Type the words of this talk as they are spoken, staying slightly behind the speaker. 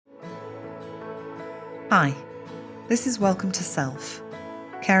Hi, this is Welcome to Self,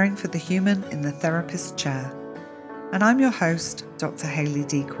 caring for the human in the therapist's chair, and I'm your host, Dr. Hayley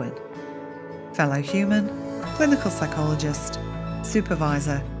D. Quinn, fellow human, clinical psychologist,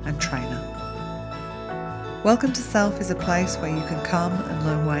 supervisor, and trainer. Welcome to Self is a place where you can come and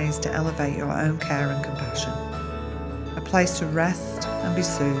learn ways to elevate your own care and compassion, a place to rest and be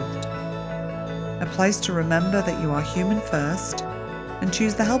soothed, a place to remember that you are human first and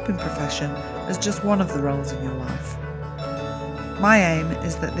choose the helping profession as just one of the roles in your life. My aim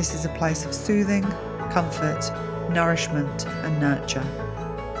is that this is a place of soothing, comfort, nourishment, and nurture.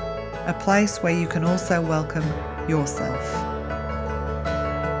 A place where you can also welcome yourself.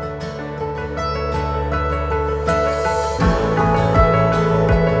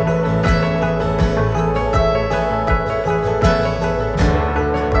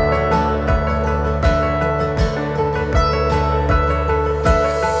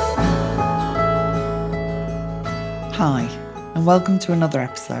 Hi, and welcome to another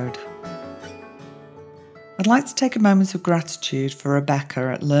episode. I'd like to take a moment of gratitude for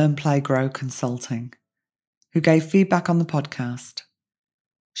Rebecca at Learn, Play, Grow Consulting, who gave feedback on the podcast.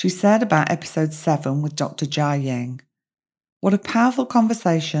 She said about episode 7 with Dr. Jia Ying, "What a powerful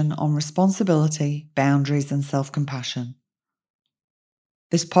conversation on responsibility, boundaries, and self-compassion.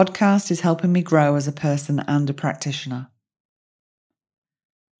 This podcast is helping me grow as a person and a practitioner."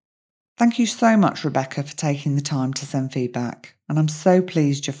 Thank you so much, Rebecca, for taking the time to send feedback, and I'm so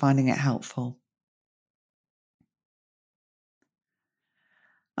pleased you're finding it helpful.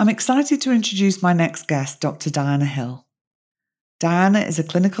 I'm excited to introduce my next guest, Dr. Diana Hill. Diana is a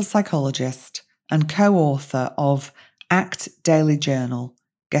clinical psychologist and co-author of ACT Daily Journal,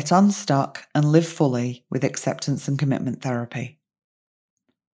 Get Unstuck and Live Fully with Acceptance and Commitment Therapy.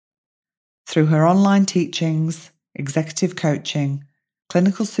 Through her online teachings, executive coaching,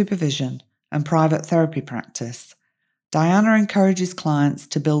 clinical supervision, and private therapy practice, Diana encourages clients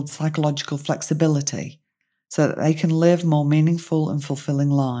to build psychological flexibility so that they can live more meaningful and fulfilling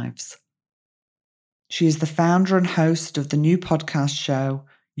lives. She is the founder and host of the new podcast show,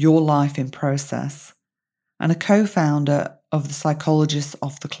 Your Life in Process, and a co-founder of the Psychologists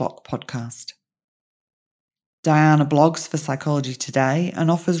Off the Clock podcast. Diana blogs for Psychology Today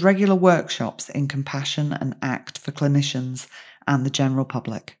and offers regular workshops in compassion and ACT for clinicians and the general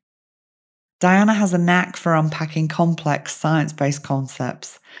public. Diana has a knack for unpacking complex science-based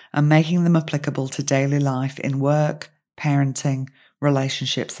concepts and making them applicable to daily life in work, parenting,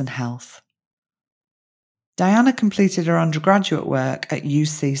 relationships, and health. Diana completed her undergraduate work at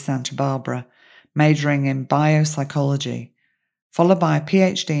UC Santa Barbara, majoring in biopsychology, followed by a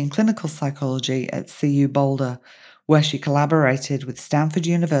PhD in clinical psychology at CU Boulder, where she collaborated with Stanford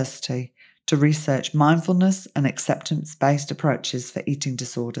University to research mindfulness and acceptance-based approaches for eating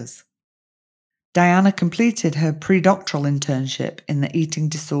disorders. Diana completed her predoctoral internship in the eating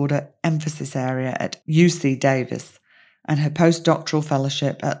disorder emphasis area at UC Davis and her postdoctoral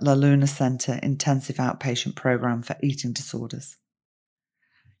fellowship at La Luna Center Intensive Outpatient Program for Eating Disorders.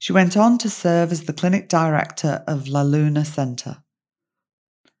 She went on to serve as the clinic director of La Luna Center,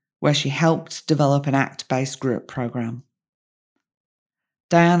 where she helped develop an ACT-based group program.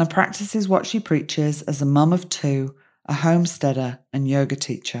 Diana practices what she preaches as a mum of 2, a homesteader, and yoga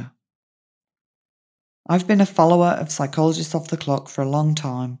teacher. I've been a follower of Psychologists Off the Clock for a long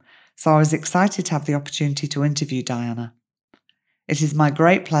time, so I was excited to have the opportunity to interview Diana. It is my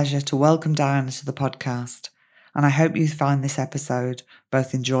great pleasure to welcome Diana to the podcast, and I hope you find this episode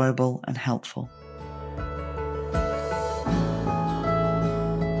both enjoyable and helpful.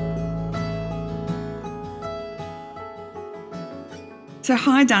 So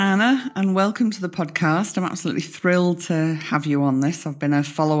hi, Diana, and welcome to the podcast. I'm absolutely thrilled to have you on this. I've been a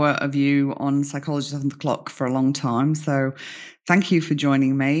follower of you on Psychologists on the Clock for a long time, so thank you for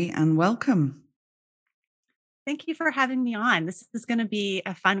joining me and welcome. Thank you for having me on. This is going to be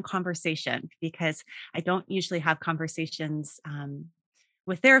a fun conversation because I don't usually have conversations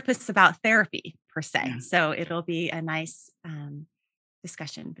with therapists about therapy per se. Yeah. So it'll be a nice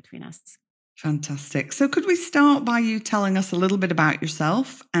discussion between us. Fantastic. So could we start by you telling us a little bit about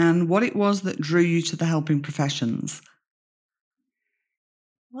yourself and what it was that drew you to the helping professions?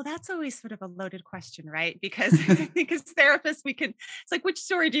 Well, that's always sort of a loaded question, right? Because I think as therapists, it's like, which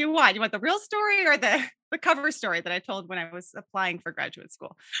story do you want? You want the real story or the cover story that I told when I was applying for graduate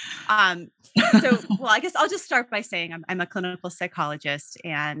school? Well, I guess I'll just start by saying I'm a clinical psychologist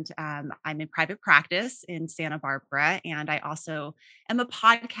and I'm in private practice in Santa Barbara. And I also am a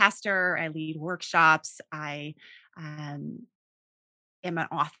podcaster. I lead workshops. I am an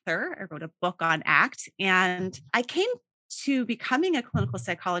author. I wrote a book on ACT, and I came to becoming a clinical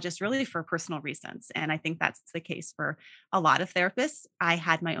psychologist really for personal reasons. And I think that's the case for a lot of therapists. I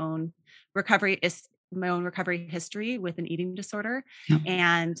had my own recovery history with an eating disorder. Yeah.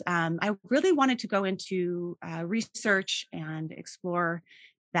 And I really wanted to go into research and explore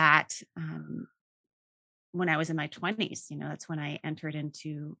that when I was in my 20s. That's when I entered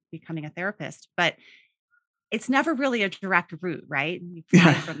into becoming a therapist. But it's never really a direct route, right? You fly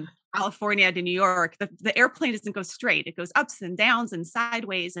Yeah. from California to New York. The airplane doesn't go straight. It goes ups and downs and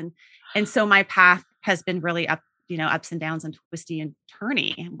sideways. And so my path has been really ups and downs and twisty and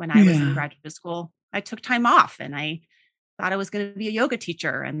turny. When I was in Yeah. graduate school, I took time off and I thought I was going to be a yoga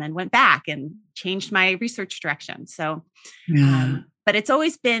teacher and then went back and changed my research direction. So Yeah. but it's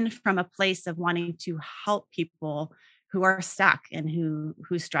always been from a place of wanting to help people who are stuck and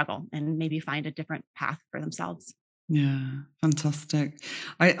who struggle and maybe find a different path for themselves. Yeah, fantastic.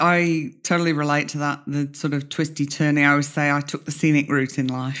 I totally relate to that. The sort of twisty turny. I always say I took the scenic route in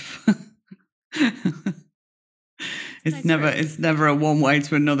life. It's a nice route. It's never a one way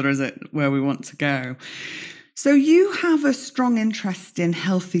to another, is it? Where we want to go. So you have a strong interest in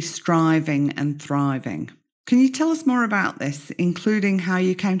healthy striving and thriving. Can you tell us more about this, including how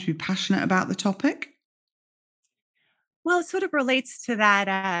you came to be passionate about the topic? Well, it sort of relates to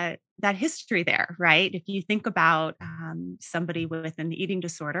that history there, right? If you think about somebody with an eating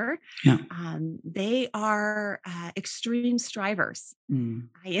disorder, Yeah. they are extreme strivers. Mm.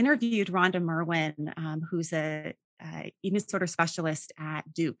 I interviewed Rhonda Merwin, who's a eating disorder specialist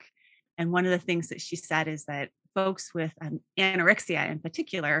at Duke, and one of the things that she said is that folks with anorexia, in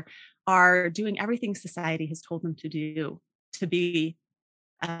particular, are doing everything society has told them to do to be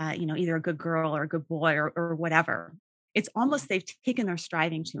either a good girl or a good boy or whatever. It's almost they've taken their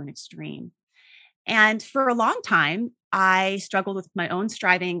striving to an extreme. And for a long time, I struggled with my own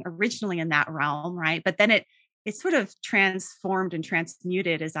striving originally in that realm, right? But then it sort of transformed and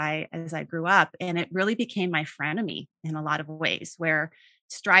transmuted as I grew up, and it really became my frenemy in a lot of ways, where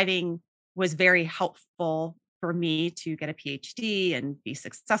striving was very helpful for me to get a PhD and be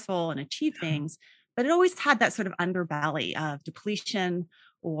successful and achieve things. But it always had that sort of underbelly of depletion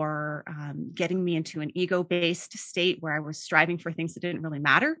or getting me into an ego based state where I was striving for things that didn't really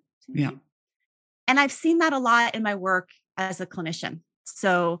matter to Yeah. me. And I've seen that a lot in my work as a clinician.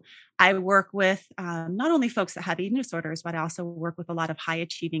 So I work with not only folks that have eating disorders, but I also work with a lot of high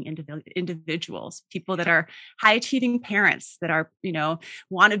achieving individuals, people that are high achieving parents that are,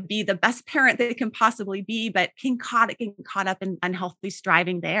 want to be the best parent they can possibly be, but getting caught up in unhealthy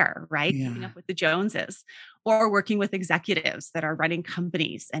striving there, right? Keeping Yeah. up with the Joneses, or working with executives that are running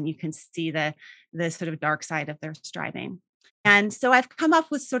companies, and you can see the sort of dark side of their striving. And so I've come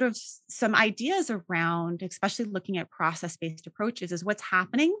up with sort of some ideas around, especially looking at process based approaches, is what's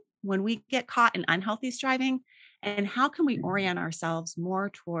happening when we get caught in unhealthy striving, and how can we orient ourselves more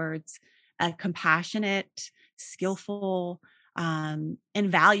towards a compassionate, skillful, and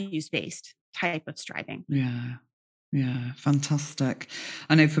values based type of striving. Yeah. Yeah, fantastic.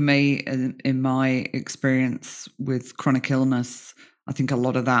 I know for me, in my experience with chronic illness, I think a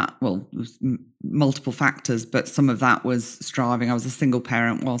lot of that, well, there was multiple factors, but some of that was striving. I was a single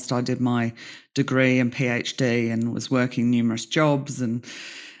parent whilst I did my degree and PhD and was working numerous jobs, and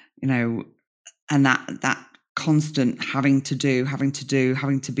you know, and that constant having to do, having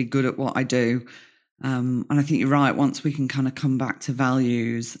to be good at what I do. And I think you're right. Once we can kind of come back to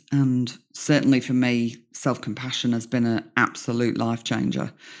values, and certainly for me, self-compassion has been an absolute life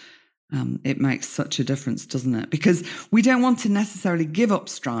changer. It makes such a difference, doesn't it? Because we don't want to necessarily give up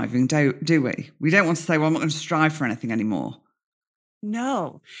striving, do we? We don't want to say, well, I'm not going to strive for anything anymore.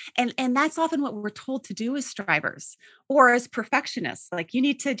 No. And that's often what we're told to do as strivers or as perfectionists. Like you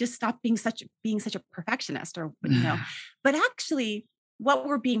need to just stop being such a perfectionist or. Yeah. But actually what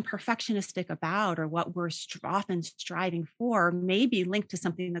we're being perfectionistic about or what we're often striving for may be linked to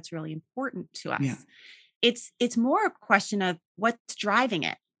something that's really important to Yeah. us. It's more a question of what's driving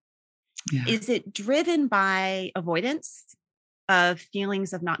it. Yeah. Is it driven by avoidance of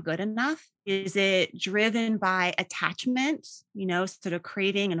feelings of not good enough? Is it driven by attachment, sort of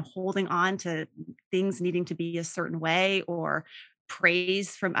craving and holding on to things needing to be a certain way, or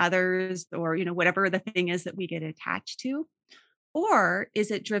praise from others, or, whatever the thing is that we get attached to? Or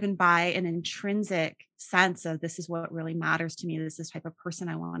is it driven by an intrinsic sense of this is what really matters to me? This is the type of person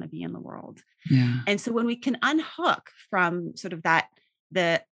I want to be in the world. Yeah. And so when we can unhook from sort of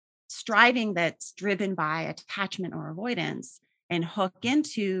the striving that's driven by attachment or avoidance and hook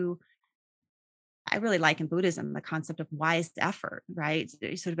into, I really like in Buddhism, the concept of wise effort, right?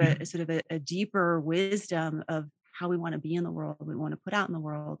 Yeah. Sort of a deeper wisdom of how we want to be in the world, we want to put out in the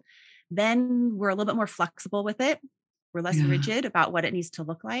world, then we're a little bit more flexible with it. We're less Yeah. rigid about what it needs to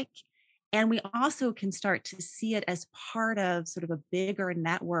look like. And we also can start to see it as part of sort of a bigger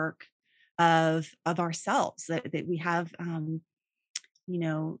network of ourselves that we have,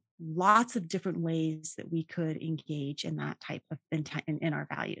 lots of different ways that we could engage in that type of in our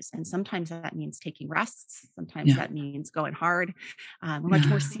values. And sometimes that means taking rests. Sometimes Yeah. that means going hard. We're much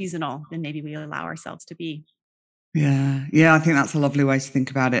more Yeah. seasonal than maybe we allow ourselves to be. Yeah. Yeah. I think that's a lovely way to think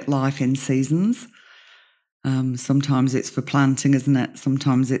about it. Life in seasons. Sometimes it's for planting, isn't it?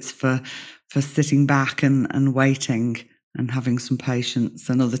 Sometimes it's for sitting back and waiting and having some patience.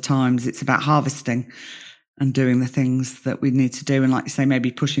 And other times it's about harvesting and doing the things that we need to do. And like you say,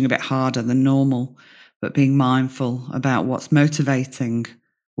 maybe pushing a bit harder than normal, but being mindful about what's motivating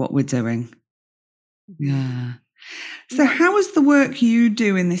what we're doing. Mhm. Yeah. So, Yeah. how has the work you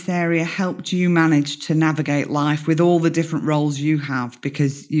do in this area helped you manage to navigate life with all the different roles you have?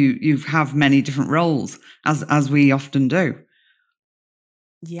 Because you have many different roles, as we often do.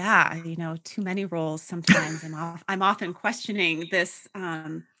 Yeah, too many roles sometimes. I'm often questioning this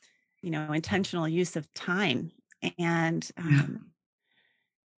intentional use of time. And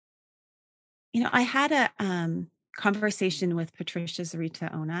Yeah, I had a conversation with Patricia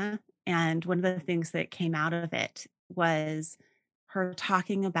Zarita Ona, and one of the things that came out of it was her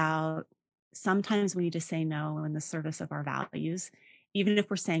talking about sometimes we need to say no in the service of our values, even if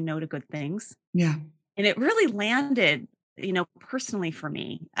we're saying no to good things. yeah, And it really landed, personally for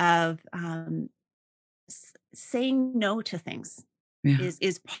me of saying no to things yeah,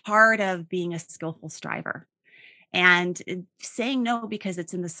 is part of being a skillful striver. And saying no because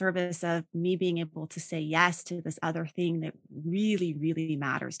it's in the service of me being able to say yes to this other thing that really, really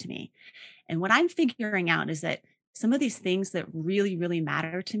matters to me. And what I'm figuring out is that some of these things that really, really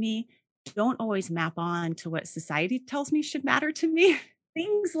matter to me don't always map on to what society tells me should matter to me.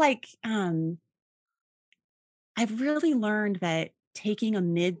 Things like I've really learned that taking a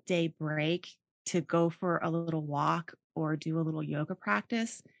midday break to go for a little walk or do a little yoga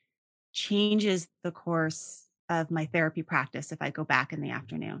practice changes the course of my therapy practice if I go back in the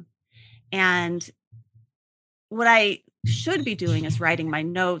afternoon. And what I should be doing is writing my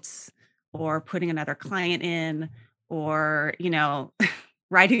notes or putting another client in or,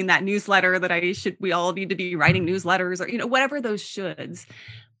 writing that newsletter that we all need to be writing newsletters or, whatever those shoulds.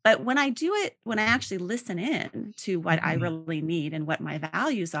 But when I do it, when I actually listen in to what I mhm, really need and what my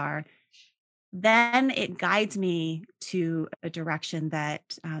values are, then it guides me to a direction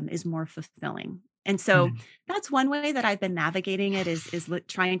that is more fulfilling. And yeah, so that's one way that I've been navigating it is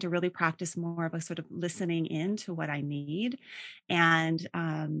trying to really practice more of a sort of listening in to what I need and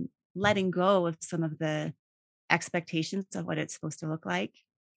letting go of some of the expectations of what it's supposed to look like.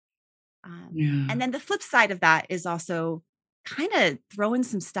 yeah, And then the flip side of that is also kind of throwing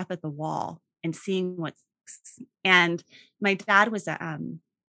some stuff at the wall and seeing what's. And my dad was a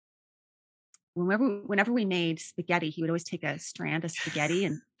whenever we made spaghetti, he would always take a strand of spaghetti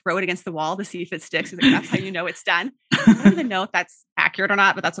and throw it against the wall to see if it sticks. He's like, "That's how you know it's done." I don't even know if that's accurate or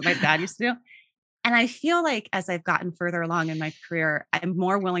not, but that's what my dad used to do. And I feel like as I've gotten further along in my career, I'm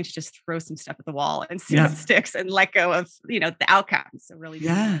more willing to just throw some stuff at the wall and see what yeah, sticks and let go of, the outcomes. So really be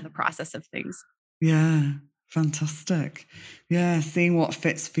more yeah, in the process of things. yeah. Fantastic. Yeah, seeing what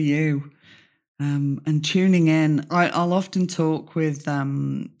fits for you. And tuning in. I'll often talk with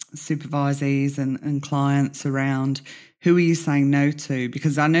supervisees and clients around who are you saying no to?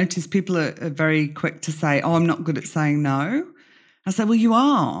 Because I notice people are very quick to say, oh, I'm not good at saying no. I say, well, you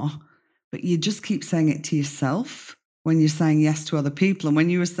are, but you just keep saying it to yourself when you're saying yes to other people. And when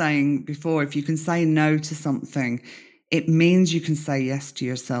you were saying before, if you can say no to something, it means you can say yes to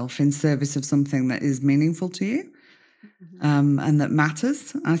yourself in service of something that is meaningful to you Mhm. and that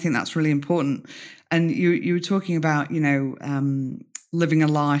matters. I think that's really important. And you were talking about, living a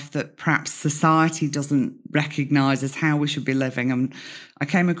life that perhaps society doesn't recognize as how we should be living. And I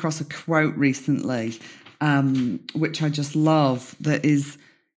came across a quote recently, which I just love, that is,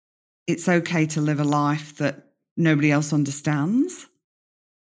 it's okay to live a life that nobody else understands.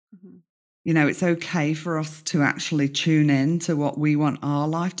 Mhm. It's okay for us to actually tune in to what we want our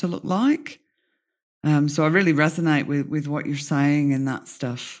life to look like. So I really resonate with what you're saying and that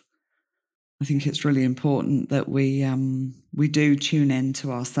stuff. I think it's really important that we do tune in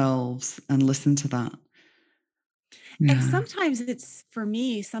to ourselves and listen to that. And Yeah, sometimes it's for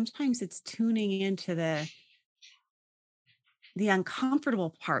me, sometimes it's tuning into the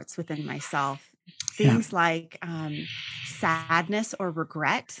uncomfortable parts within myself. yeah, Things like sadness or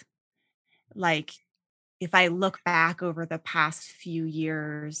regret. Like if I look back over the past few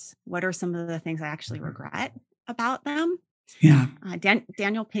years, what are some of the things I actually regret about them? Yeah.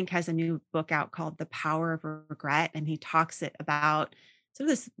 Daniel Pink has a new book out called The Power of Regret, and he talks it about sort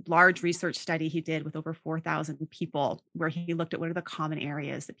of this large research study he did with over 4,000 people, where he looked at what are the common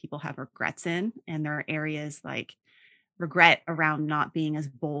areas that people have regrets in. And there are areas like regret around not being as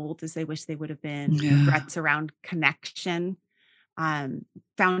bold as they wish they would have been, Yeah. regrets around connection, um,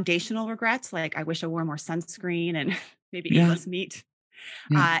 foundational regrets, like I wish I wore more sunscreen and maybe ate Yeah. less meat.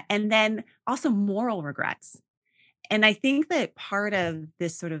 Yeah. And then also moral regrets. And I think that part of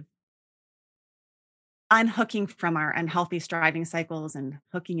this sort of unhooking from our unhealthy striving cycles and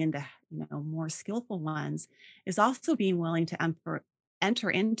hooking into, more skillful ones is also being willing to enter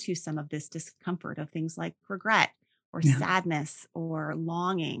into some of this discomfort of things like regret or Yeah. sadness or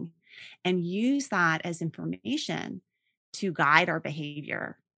longing, and use that as information to guide our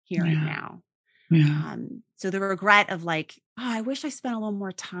behavior here and Yeah. now. Yeah. So the regret of like, oh, I wish I spent a little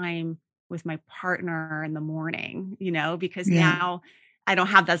more time with my partner in the morning, because Yeah. now I don't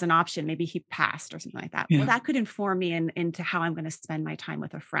have that as an option. Maybe he passed or something like that. Well, Yeah. that could inform me into how I'm going to spend my time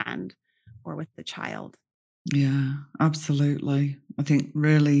with a friend or with the child. Yeah, absolutely. I think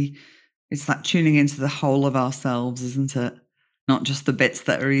really it's that tuning into the whole of ourselves, isn't it? Not just the bits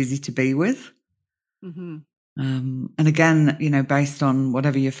that are easy to be with. Hmm. And again, based on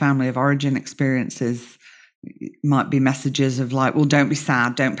whatever your family of origin experiences, it might be messages of like, well, don't be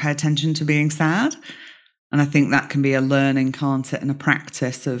sad, don't pay attention to being sad. And I think that can be a learning, can't it, and a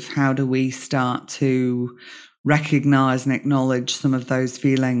practice of how do we start to recognize and acknowledge some of those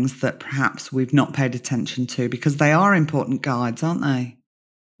feelings that perhaps we've not paid attention to, because they are important guides, aren't they?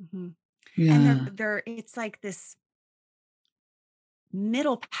 Hmm. And Yeah. it's like this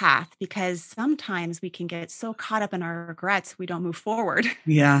middle path, because sometimes we can get so caught up in our regrets we don't move forward.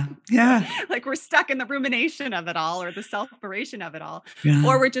 Yeah. Yeah. Like we're stuck in the rumination of it all or the self-operation of it all, Yeah.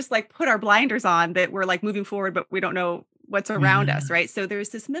 or we're just like put our blinders on that we're like moving forward but we don't know what's around us, Yeah. right? So there's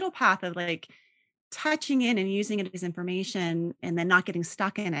this middle path of like touching in and using it as information and then not getting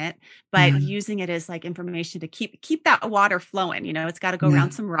stuck in it, but Yeah. using it as like information to keep that water flowing. It's got to go Yeah.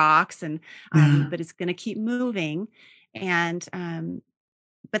 around some rocks, and Yeah. but it's going to keep moving. And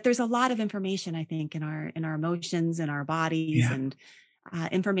but there's a lot of information, I think, in our emotions, in our bodies, Yeah. and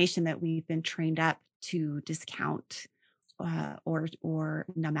information that we've been trained up to discount or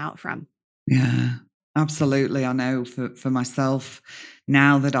numb out from. Yeah, absolutely. I know for myself,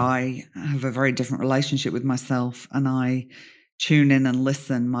 now that I have a very different relationship with myself and I tune in and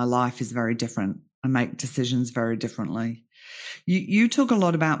listen, my life is very different. I make decisions very differently. You talk a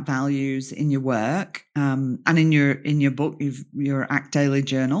lot about values in your work, and in your book, your Act Daily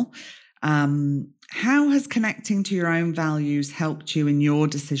journal. How has connecting to your own values helped you in your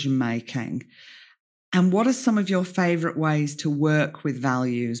decision making? And what are some of your favorite ways to work with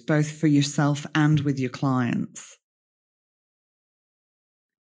values, both for yourself and with your clients?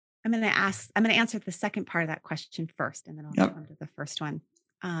 I'm going to answer the second part of that question first, and then I'll Yep. come to the first one.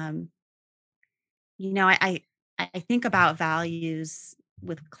 Um, you know, I, I think about values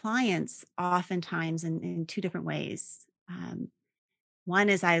with clients oftentimes in two different ways. One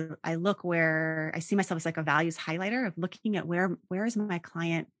is I look where I see myself as like a values highlighter of looking at where is my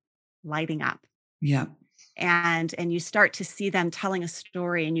client lighting up, Yep. and you start to see them telling a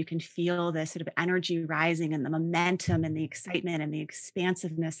story, and you can feel the sort of energy rising and the momentum and the excitement and the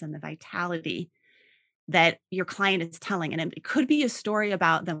expansiveness and the vitality that your client is telling. And it could be a story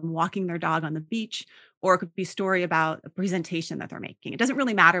about them walking their dog on the beach, or it could be a story about a presentation that they're making. It doesn't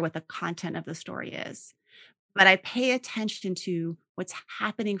really matter what the content of the story is, but I pay attention to what's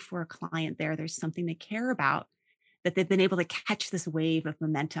happening for a client there. There's something they care about, that they've been able to catch this wave of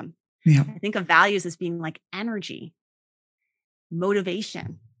momentum. Yep. I think of values as being like energy,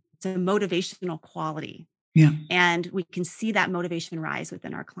 motivation. It's a motivational quality. Yep. And we can see that motivation rise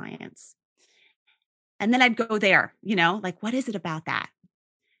within our clients. And then I'd go there, like, what is it about that?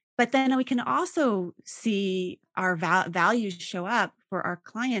 But then we can also see our values show up for our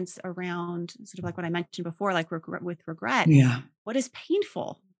clients around sort of like what I mentioned before, like with regret. Yeah. What is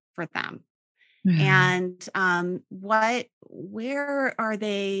painful for them? Yeah. And where are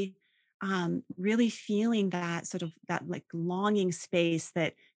they really feeling that sort of that like longing space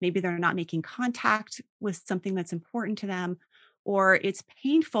that maybe they're not making contact with something that's important to them, or it's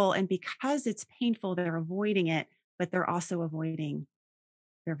painful, and because it's painful they're avoiding it, but they're also avoiding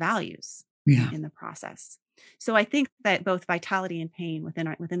their values Yeah. in the process. So I think that both vitality and pain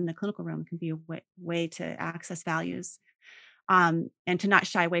within the clinical realm can be a way to access values, and to not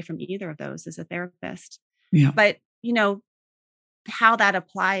shy away from either of those as a therapist. Yeah. But how that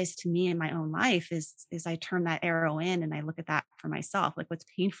applies to me in my own life is I turn that arrow in and I look at that for myself, like what's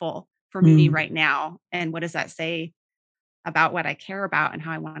painful for me Mm. right now, and what does that say about what I care about and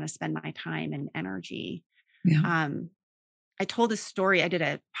how I want to spend my time and energy. Yeah. Um, I told a story. I did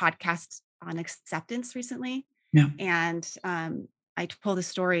a podcast on acceptance recently, Yeah. and I told a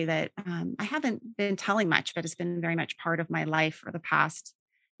story that I haven't been telling much, but it's been very much part of my life for the past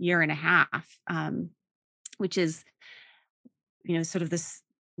year and a half, which is, sort of this.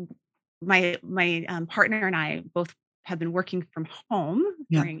 My partner and I both have been working from home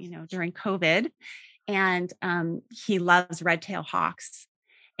Yeah. during COVID, and he loves red-tailed hawks.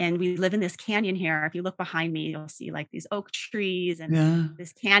 And we live in this canyon here. If you look behind me, you'll see like these oak trees and Yeah.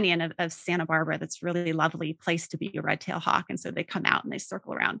 this canyon of Santa Barbara that's really lovely place to be a red-tailed hawk. And so they come out and they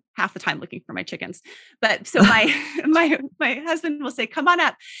circle around half the time looking for my chickens. But so my my husband will say, "Come on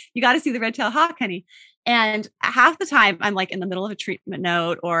up. You got to see the red-tailed hawk, honey." And half the time I'm like in the middle of a treatment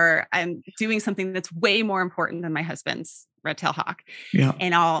note or I'm doing something that's way more important than my husband's red-tailed hawk. Yeah.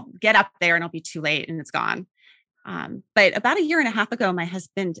 And I'll get up there and it'll be too late and it's gone. But about a year and a half ago, my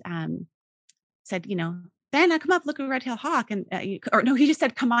husband said, "Diana, come up, look at a red-tailed hawk." And or no, he just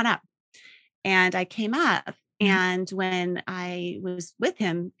said, "Come on up." And I came up. Yeah. And when I was with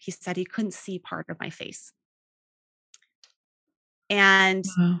him, he said he couldn't see part of my face. And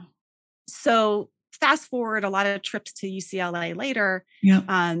Wow. so fast forward a lot of trips to UCLA later,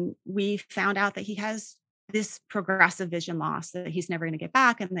 Yeah. we found out that he has this progressive vision loss that he's never going to get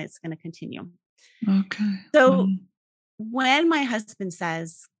back and that it's going to continue. Okay. Wow. So when my husband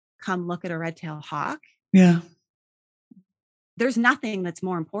says, "Come look at a red-tailed hawk," Yeah. there's nothing that's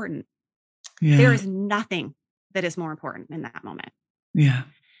more important. There Yeah. is nothing that is more important in that moment. Yeah.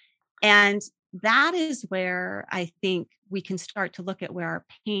 And that is where I think we can start to look at where our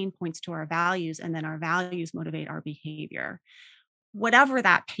pain points to our values, and then our values motivate our behavior. Whatever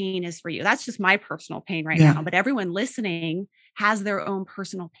that pain is for you, that's just my personal pain right Yeah. now. But everyone listening has their own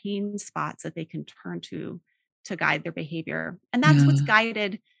personal pain spots that they can turn to guide their behavior. And that's what's Yeah.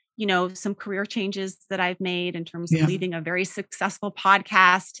 guided, some career changes that I've made in terms of Yeah. leaving a very successful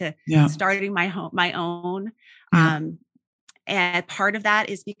podcast to Yeah. starting my own. Yeah. And part of that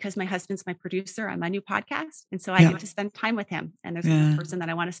is because my husband's my producer on my new podcast. And so I Yeah. get to spend time with him. And there's no Yeah. person that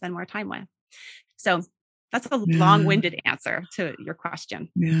I want to spend more time with. So that's a Yeah. long-winded answer to your question.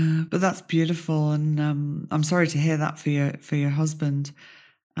 Yeah. But that's beautiful, and I'm sorry to hear that for your husband.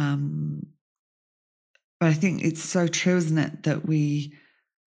 Um, but I think it's so true, isn't it, that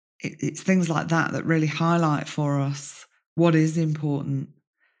it's things like that that really highlight for us what is important.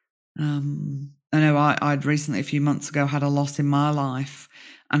 I know I'd recently, a few months ago, had a loss in my life,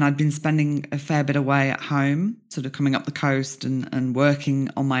 and I'd been spending a fair bit away at home, sort of coming up the coast and working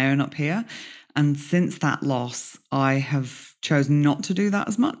on my own up here. And since that loss, I have chosen not to do that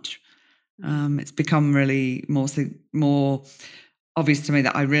as much. It's become really more obvious to me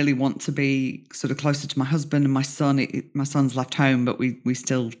that I really want to be sort of closer to my husband and my son. My son's left home, but we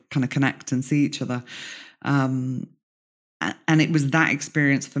still kind of connect and see each other. And it was that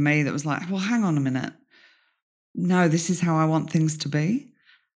experience for me that was like, well, hang on a minute. No, this is how I want things to be.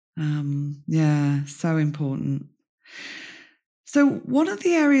 Yeah, so important. So one of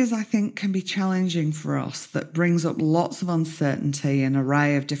the areas I think can be challenging for us that brings up lots of uncertainty and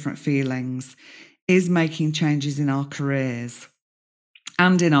array of different feelings is making changes in our careers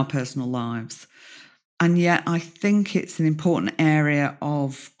and in our personal lives. And yet I think it's an important area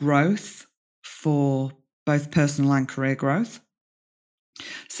of growth for both personal and career growth.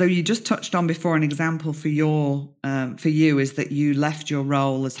 So you just touched on before an example for you is that you left your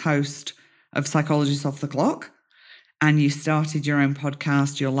role as host of Psychologists Off the Clock and you started your own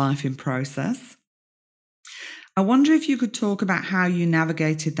podcast, Your Life in Process. I wonder if you could talk about how you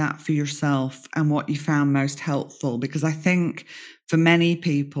navigated that for yourself and what you found most helpful, because I think for many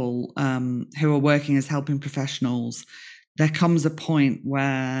people who are working as helping professionals, there comes a point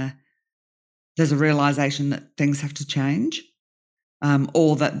where there's a realization that things have to change.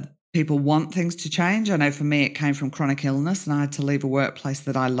 Or that people want things to change. I know for me, it came from chronic illness and I had to leave a workplace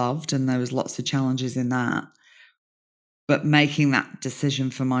that I loved and there was lots of challenges in that. But making that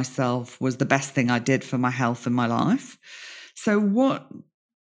decision for myself was the best thing I did for my health and my life. So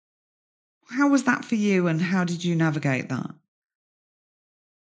how was that for you and how did you navigate that?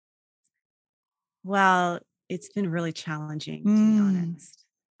 Well, it's been really challenging, to be Mm,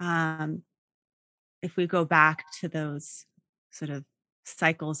 honest. If we go back to those sort of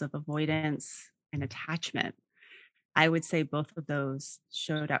cycles of avoidance and attachment, I would say both of those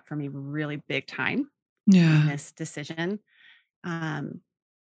showed up for me really big time in yeah. this decision. Um,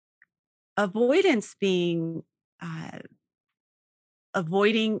 Avoidance being uh,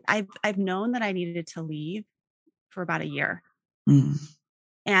 avoiding. I've known that I needed to leave for about a year. Mm,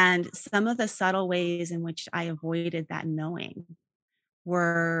 And some of the subtle ways in which I avoided that knowing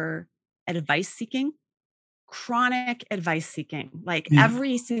were advice seeking, chronic advice seeking. Like Yeah.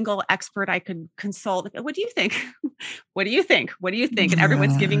 every single expert I could consult, what do you think? What do you think? What do you think? And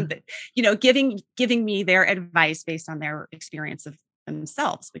everyone's Yeah. giving giving me their advice based on their experience of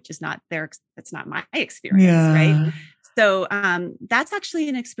themselves, which is not that's not my experience, right? Yeah. So that's actually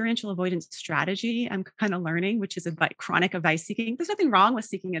an experiential avoidance strategy I'm kind of learning, which is chronic advice seeking. There's nothing wrong with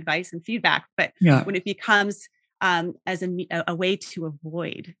seeking advice and feedback, but Yeah. when it becomes as a way to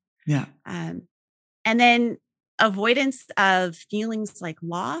avoid, Yeah. um, and then avoidance of feelings like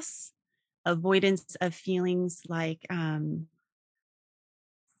loss, avoidance of feelings like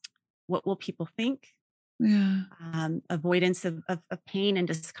what will people think, Yeah. avoidance of pain and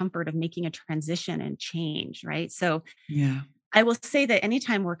discomfort of making a transition and change, right? So Yeah. I will say that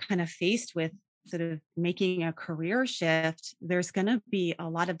anytime we're kind of faced with sort of making a career shift, there's going to be a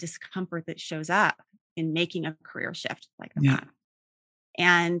lot of discomfort that shows up in making a career shift like Yeah. that.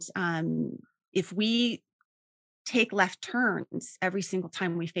 And if we take left turns every single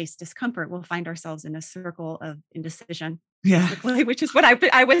time we face discomfort, we'll find ourselves in a circle of indecision, Yeah. basically, which is what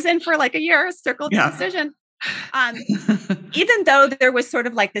I was in for like a year, a circle of Yeah. indecision. Even though there was sort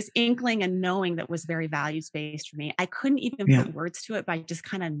of like this inkling and knowing that was very values based for me, I couldn't even Yeah. put words to it, but I just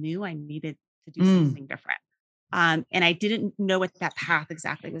kind of knew I needed to do something different. And I didn't know what that path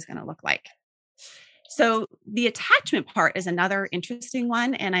exactly was going to look like. So the attachment part is another interesting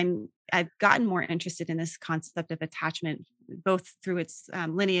one, and I've gotten more interested in this concept of attachment, both through its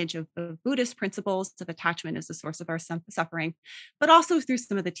lineage of Buddhist principles of attachment as the source of our suffering, but also through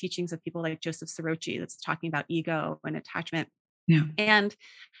some of the teachings of people like Joseph Sorochi that's talking about ego and attachment. Yeah. And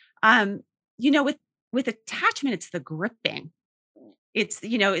with attachment, it's the gripping. It's,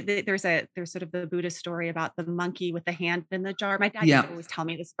 there's sort of the Buddhist story about the monkey with the hand in the jar. My dad used Yeah. to always tell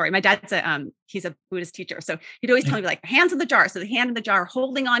me this story. My dad's he's a Buddhist teacher. So he'd always tell me like hands in the jar. So the hand in the jar,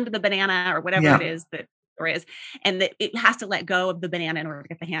 holding on to the banana or whatever it is that the story is. And that it has to let go of the banana in order to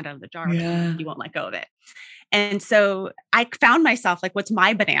get the hand out of the jar. Yeah. You won't let go of it. And so I found myself like, what's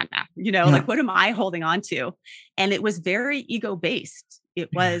my banana? Like, what am I holding on to? And it was very ego based. It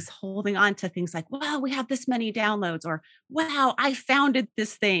was holding on to things like, wow, we have this many downloads, or wow, I founded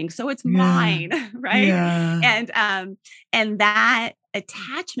this thing, so it's mine, right? Yeah. And that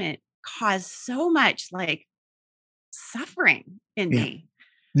attachment caused so much like suffering in me.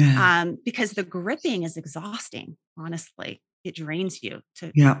 Yeah. Because the gripping is exhausting, honestly. It drains you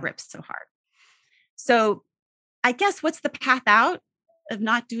to grip so hard. So I guess what's the path out of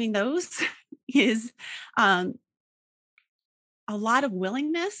not doing those is a lot of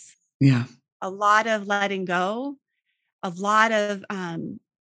willingness, a lot of letting go, a lot of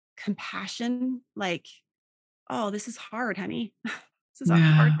compassion, like, oh, this is hard, honey. This is a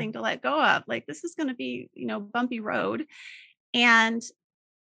hard thing to let go of. Like, this is going to be, bumpy road. And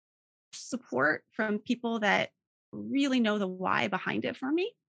support from people that really know the why behind it for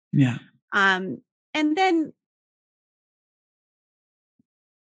me. Yeah. And then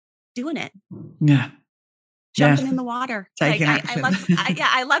doing it. Yeah. Jumping in the water. Taking like action.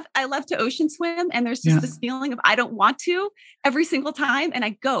 I love to ocean swim. And there's just this feeling of, I don't want to every single time. And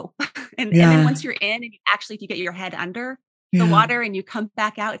I go, and then once you're in and if you get your head under the water and you come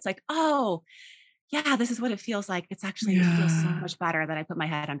back out, it's like, oh yeah, this is what it feels like. It's actually, it feels so much better that I put my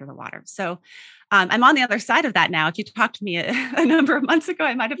head under the water. So I'm on the other side of that now. If you talked to me a number of months ago,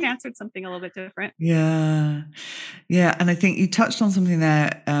 I might've answered something a little bit different. Yeah. Yeah. And I think you touched on something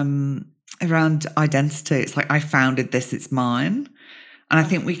there, around identity. It's like, I founded this, it's mine. And I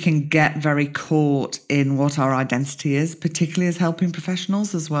think we can get very caught in what our identity is, particularly as helping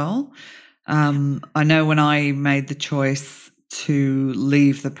professionals as well. I know when I made the choice to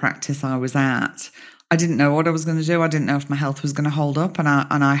leave the practice I was at, I didn't know what I was going to do. I didn't know if my health was going to hold up. And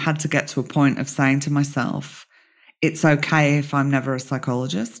I had to get to a point of saying to myself, it's okay if I'm never a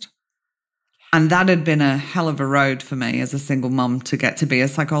psychologist. And that had been a hell of a road for me as a single mum to get to be a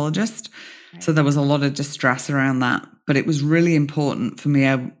psychologist. Right. So there was a lot of distress around that. But it was really important for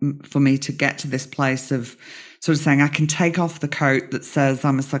me to get to this place of sort of saying, I can take off the coat that says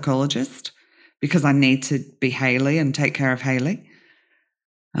I'm a psychologist because I need to be Hayley and take care of Hayley.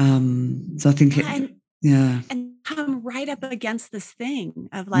 So I think and come right up against this thing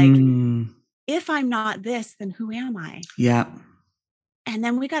of like, if I'm not this, then who am I? Yeah. And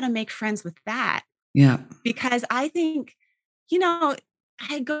then we got to make friends with that. Yeah. Because I think,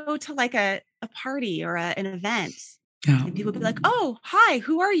 I go to like a party or an event and people be like, oh, hi,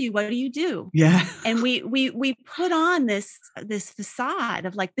 who are you? What do you do? Yeah. And we put on this facade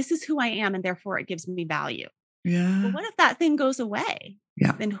of like, this is who I am. And therefore it gives me value. Well, Yeah. what if that thing goes away?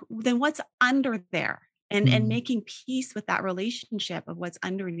 Yeah. Then what's under there? And Mm. making peace with that relationship of what's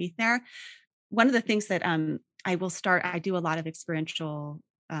underneath there. One of the things that I do a lot of experiential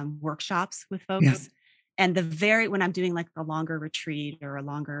workshops with Yeah. folks. And when I'm doing like a longer retreat or a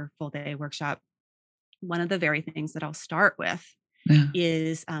longer full day workshop, one of the very things that I'll start with Yeah.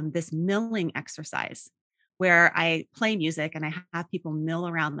 is this milling exercise where I play music and I have people mill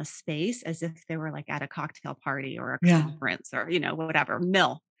around the space as if they were like at a cocktail party or a Yeah. conference or, whatever,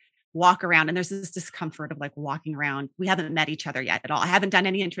 walk around. And there's this discomfort of like walking around. We haven't met each other yet at all. I haven't done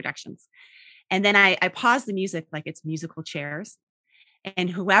any introductions. And then I pause the music like it's musical chairs.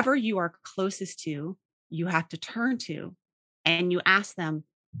 And whoever you are closest to, you have to turn to and you ask them,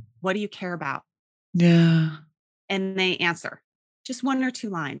 what do you care about? Yeah. And they answer just one or two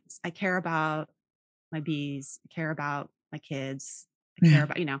lines. I care about my bees. I care about my kids. I care Yeah.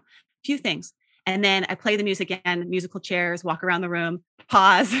 about, a few things. And then I play the music again, musical chairs, walk around the room,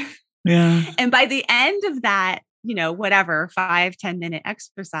 pause. Yeah. And by the end of that, whatever, 5-10 minute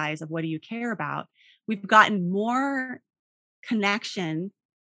exercise of what do you care about, we've gotten more connection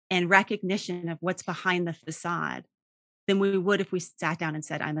and recognition of what's behind the facade than we would if we sat down and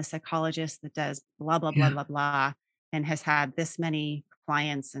said, I'm a psychologist that does blah, blah, blah, Yeah. blah, blah, and has had this many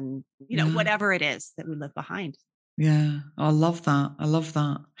clients and, Yeah. whatever it is that we live behind. Yeah. I love that. I love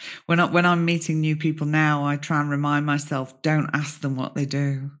that. When I'm meeting new people now, I try and remind myself, don't ask them what they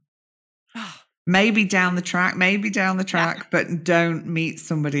do. Maybe down the track, Yeah. but don't meet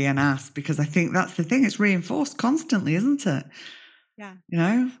somebody and ask, because I think that's the thing. It's reinforced constantly, isn't it? Yeah. You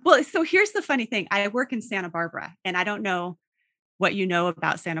know? Well, so here's the funny thing. I work in Santa Barbara, and I don't know what you know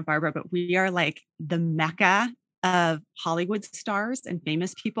about Santa Barbara, but we are like the mecca of Hollywood stars and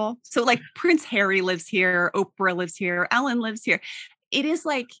famous people. So like Prince Harry lives here, Oprah lives here, Ellen lives here. It is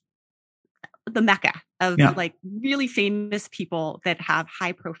like the mecca of Yeah. like really famous people that have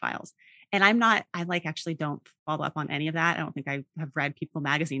high profiles. And I like actually don't follow up on any of that. I don't think I have read People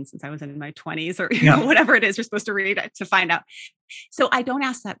magazine since I was in my 20s or Yeah. whatever it is you're supposed to read to find out. So I don't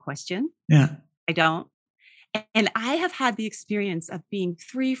ask that question. Yeah. I don't. And I have had the experience of being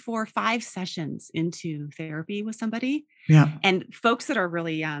 3, 4, 5 sessions into therapy with somebody. Yeah. And folks that are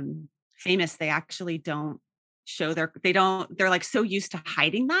really famous, they actually don't they're like so used to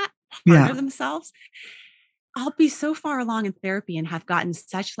hiding that part Yeah. of themselves. I'll be so far along in therapy and have gotten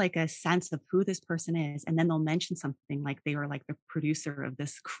such like a sense of who this person is. And then they'll mention something like they were like the producer of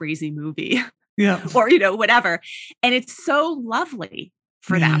this crazy movie Yeah. or, whatever. And it's so lovely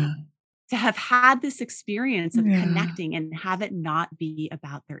for them Yeah. to have had this experience of Yeah. connecting and have it not be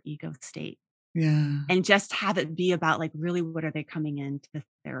about their ego state Yeah. and just have it be about like really what are they coming into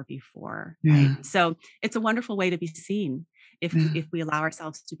therapy for, right? Yeah. So it's a wonderful way to be seen Yeah. if we allow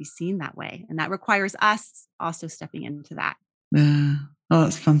ourselves to be seen that way, and that requires us also stepping into that. Yeah. Oh,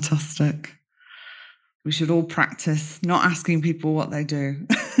 that's fantastic. We should all practice not asking people what they do.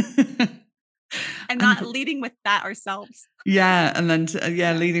 And not leading with that ourselves. Yeah, and then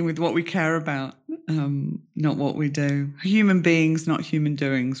leading with what we care about, not what we do. Human beings, not human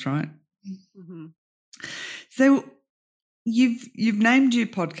doings, right? Mm-hmm. So you've named your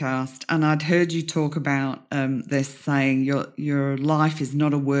podcast, and I'd heard you talk about this, saying your life is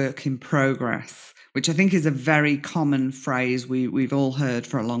not a work in progress, which I think is a very common phrase we've all heard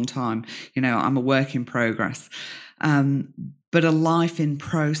for a long time. I'm a work in progress, but a life in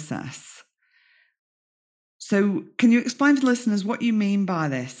process. So can you explain to listeners what you mean by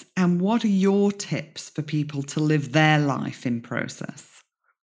this, and what are your tips for people to live their life in process?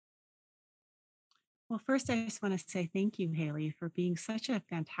 Well, first, I just want to say thank you, Haley, for being such a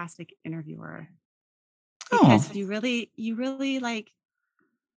fantastic interviewer, Oh, because you really like,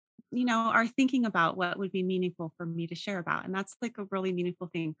 are thinking about what would be meaningful for me to share about. And that's like a really meaningful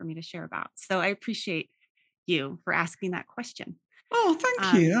thing for me to share about. So I appreciate you for asking that question.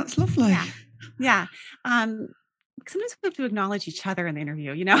 thank you. That's lovely. Yeah. Yeah. Sometimes we have to acknowledge each other in the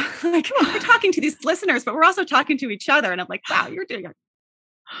interview, like we're talking to these listeners, but we're also talking to each other. And I'm like, wow, you're doing a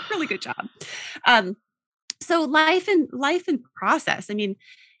really good job. So life and process. I mean,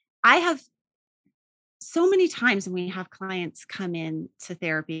 I have so many times when we have clients come in to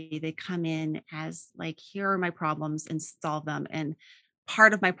therapy, they come in as like, here are my problems and solve them. And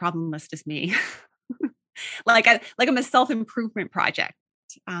part of my problem list is me. like I'm a self-improvement project.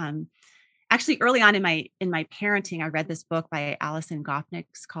 Actually, early on in my parenting, I read this book by Alison Gopnik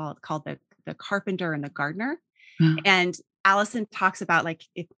called the Carpenter and the Gardener. Yeah. And Alison talks about like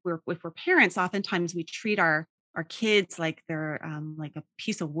if we're parents, oftentimes we treat our our kids like they're like a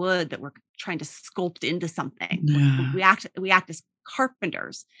piece of wood that we're trying to sculpt into something. Yeah. We act as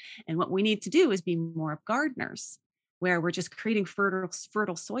carpenters, and what we need to do is be more of gardeners, where we're just creating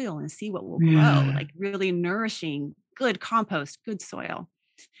fertile soil and see what will grow, Yeah. like really nourishing, good compost, good soil.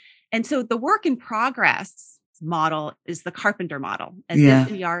 And so the work in progress model is the carpenter model, as if Yeah.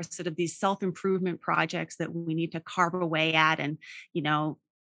 we are sort of these self-improvement projects that we need to carve away at and, you know,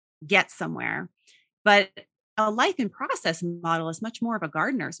 get somewhere. But a life in process model is much more of a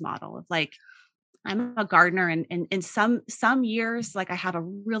gardener's model of like, I'm a gardener, and in some years, like I have a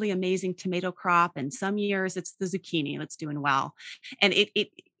really amazing tomato crop, and some years it's the zucchini that's doing well. And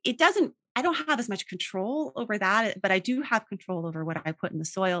it doesn't, I don't have as much control over that, but I do have control over what I put in the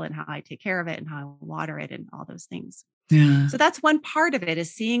soil and how I take care of it and how I water it and all those things. Yeah. So that's one part of it,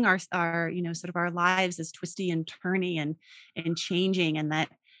 is seeing our, you know, sort of our lives as twisty and turny and changing, and that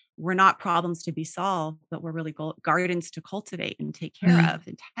we're not problems to be solved, but we're really gardens to cultivate and take care Yeah. of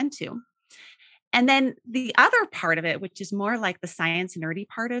and tend to. And then the other part of it, which is more like the science nerdy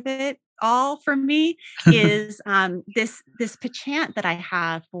part of it, all for me, is this penchant that I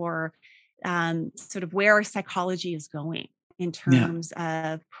have for sort of where psychology is going in Yeah. terms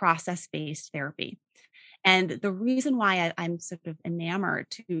of process-based therapy. And the reason why I'm sort of enamored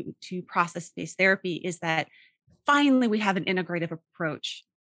to process-based therapy is that finally we have an integrative approach.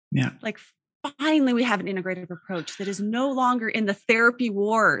 Yeah. Like finally we have an integrative approach that is no longer in the therapy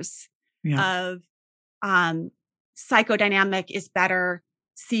wars Yeah. of psychodynamic is better,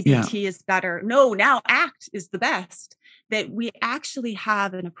 Yeah. CBT is better. No, now ACT is the best. That we actually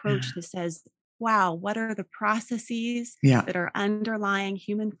have an Yeah. approach that says, wow, what are the processes Yeah. that are underlying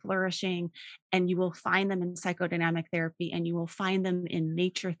human flourishing? And you will find them in psychodynamic therapy, and you will find them in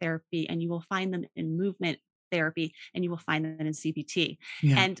nature therapy, and you will find them in movement therapy, and you will find them in CBT.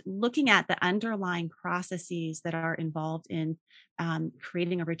 Yeah. And looking at the underlying processes that are involved in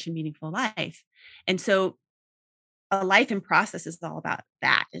creating a rich and meaningful life. And so a life in process is all about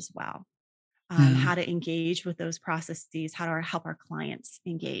that as well. Yeah. How to engage with those processes, how to help our clients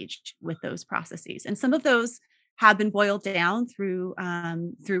engage with those processes. And some of those have been boiled down through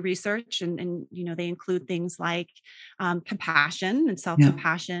research, and you know, they include things like compassion and Yeah.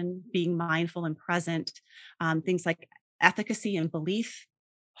 self-compassion, being mindful and present, things like efficacy and belief,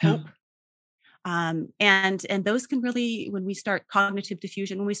 Yeah. hope, and those can really, when we start cognitive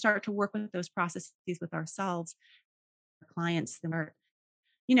diffusion, when we start to work with those processes with ourselves, clients, then we're,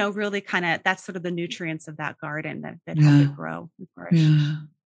 you know, really kind of, that's sort of the nutrients of that garden that help Yeah. it grow and flourish. Yeah.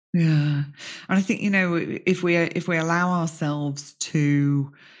 Yeah. And I think, you know, if we allow ourselves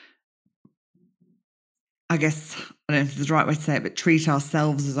to, I guess, I don't know if it's the right way to say it, but treat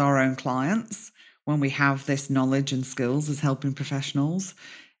ourselves as our own clients when we have this knowledge and skills as helping professionals,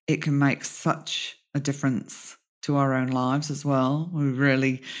 it can make such a difference to our own lives as well. We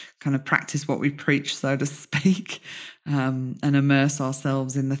really kind of practice what we preach, so to speak, and immerse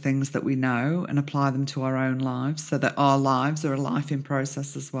ourselves in the things that we know and apply them to our own lives so that our lives are a life in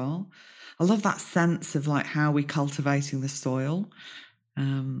process as well. I love that sense of like how we're cultivating the soil.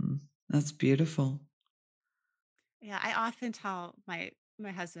 That's beautiful. Yeah, I often tell my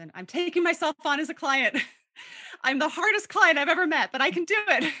husband, I'm taking myself on as a client. I'm the hardest client I've ever met, but I can do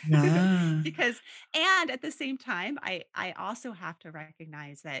it. Yeah. Because, and at the same time, I also have to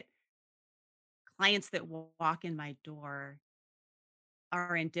recognize that clients that walk in my door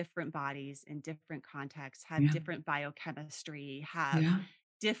are in different bodies, in different contexts, have Yeah. different biochemistry, have Yeah.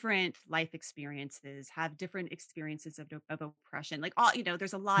 different life experiences, have different experiences of oppression. Like all, you know,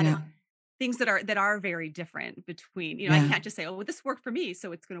 there's a lot of Yeah. things that are very different between, you know, I Yeah. can't just say, oh, well, this worked for me,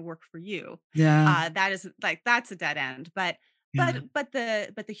 so it's going to work for you. Yeah. That is like, that's a dead end. But Yeah.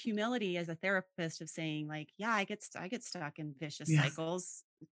 the humility as a therapist of saying like, yeah, I get stuck in vicious Yes. cycles.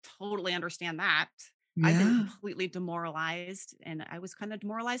 Totally understand that. I've been Yeah. completely demoralized, and I was kind of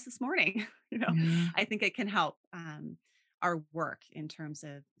demoralized this morning. You know, Yeah. I think it can help our work in terms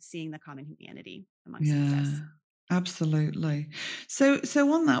of seeing the common humanity amongst Yeah. us. Absolutely. So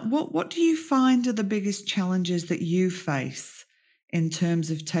on that, what do you find are the biggest challenges that you face in terms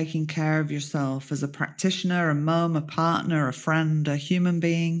of taking care of yourself as a practitioner, a mum, a partner, a friend, a human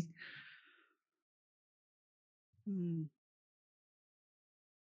being? Mm.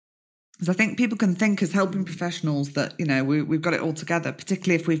 Because I think people can think as helping professionals that, you know, we've got it all together,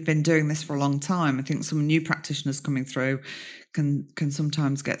 particularly if we've been doing this for a long time. I think some new practitioners coming through can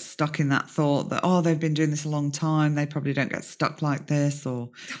sometimes get stuck in that thought that, oh, they've been doing this a long time. They probably don't get stuck like this, or,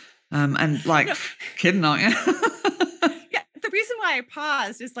 and like, No, kidding, aren't you? yeah. The reason why I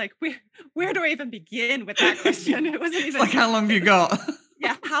paused is like, where do I even begin with that question? It wasn't It's even. like, how long have you got?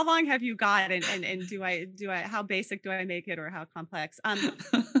 Yeah. How long have you got? And how basic do I make it or how complex?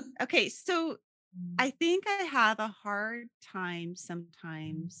 Okay. So I think I have a hard time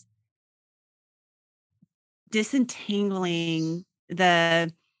sometimes disentangling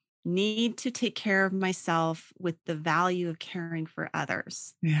the need to take care of myself with the value of caring for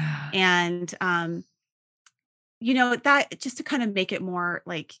others. Yeah. And, that just to kind of make it more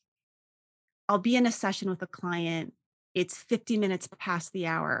like I'll be in a session with a client, it's 50 minutes past the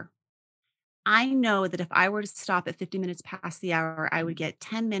hour. I know that if I were to stop at 50 minutes past the hour, I would get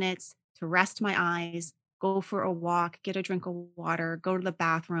 10 minutes to rest my eyes, go for a walk, get a drink of water, go to the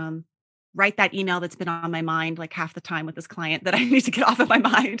bathroom, write that email that's been on my mind like half the time with this client that I need to get off of my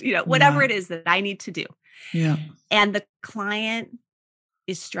mind, whatever Yeah. it is that I need to do. Yeah. And the client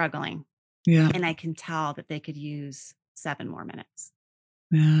is struggling. Yeah. And I can tell that they could use 7 more minutes.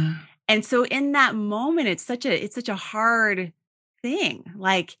 Yeah. And so in that moment, it's such a hard thing,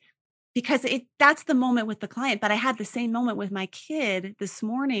 like, because that's the moment with the client. But I had the same moment with my kid this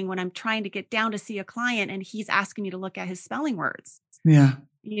morning when I'm trying to get down to see a client and he's asking me to look at his spelling words. Yeah.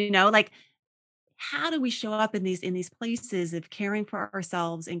 Like, how do we show up in these places of caring for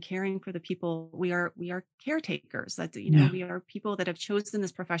ourselves and caring for the people we are caretakers? That's, Yeah. we are people that have chosen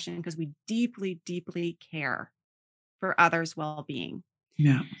this profession because we deeply, deeply care for others' well-being.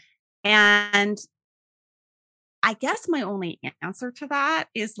 Yeah. And I guess my only answer to that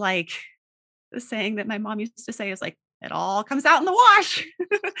is like the saying that my mom used to say is like, it all comes out in the wash.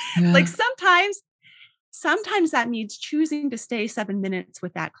 Like Yeah. sometimes that means choosing to stay 7 minutes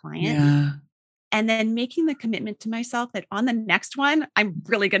with that client Yeah. and then making the commitment to myself that on the next one, I'm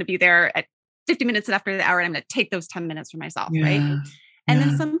really going to be there at 50 minutes after the hour and I'm going to take those 10 minutes for myself. Right. Yeah. And then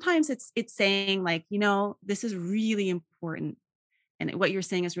Yeah. sometimes it's saying like, this is really important. And what you're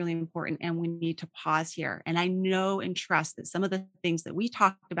saying is really important. And we need to pause here. And I know and trust that some of the things that we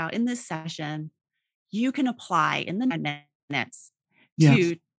talked about in this session, you can apply in the 9 minutes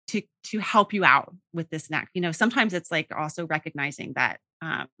Yeah. to help you out with this next. Sometimes it's like also recognizing that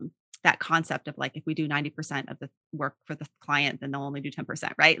that concept of like if we do 90% of the work for the client, then they'll only do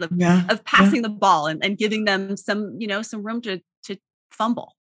 10%, right? Of Yeah. passing the ball and giving them some room to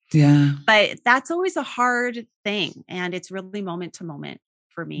fumble. Yeah. But that's always a hard thing. And it's really moment to moment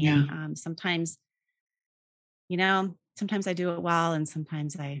for me. Yeah. And sometimes I do it well and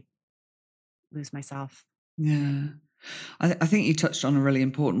sometimes I lose myself. Yeah. I think you touched on a really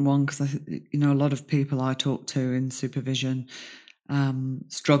important one because a lot of people I talk to in supervision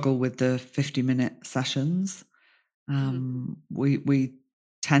struggle with the 50-minute sessions. We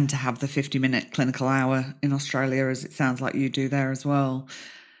tend to have the 50-minute clinical hour in Australia, as it sounds like you do there as well.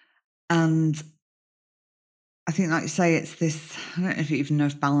 And I think, like you say, it's this, I don't know if you even know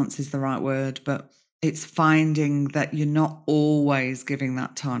if balance is the right word, but it's finding that you're not always giving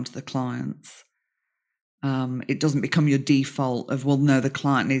that time to the clients. It doesn't become your default of, well, no, the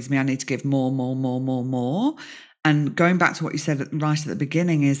client needs me, I need to give more. And going back to what you said right at the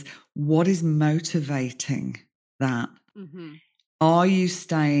beginning is, what is motivating that? Mm-hmm. Are you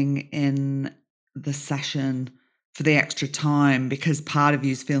staying in the session for the extra time because part of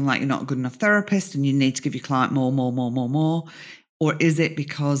you is feeling like you're not a good enough therapist and you need to give your client more? Or is it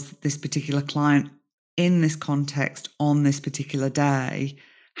because this particular client in this context on this particular day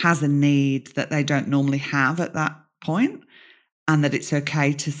has a need that they don't normally have at that point and that it's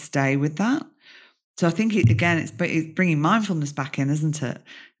okay to stay with that? So I think, it's bringing mindfulness back in, isn't it?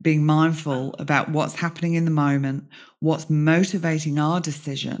 Being mindful about what's happening in the moment, what's motivating our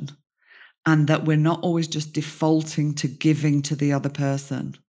decision, and that we're not always just defaulting to giving to the other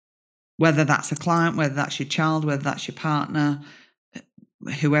person, whether that's a client, whether that's your child, whether that's your partner,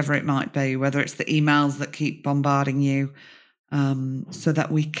 whoever it might be, whether it's the emails that keep bombarding you, so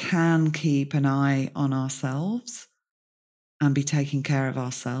that we can keep an eye on ourselves and be taking care of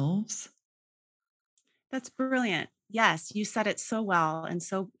ourselves. That's brilliant. Yes, you said it so well and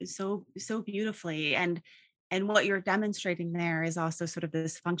so beautifully. And what you're demonstrating there is also sort of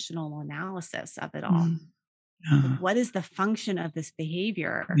this functional analysis of it all. Like, what is the function of this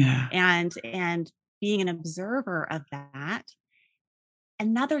behavior? Yeah. And being an observer of that.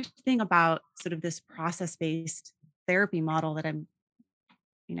 Another thing about sort of this process-based therapy model that I'm,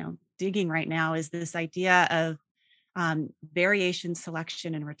 digging right now is this idea of variation,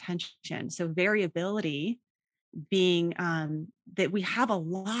 selection, and retention. So variability being that we have a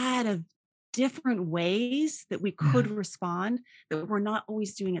lot of different ways that we could respond, that we're not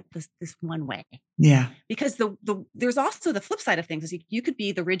always doing it this one way. Yeah. Because there's also the flip side of things is you could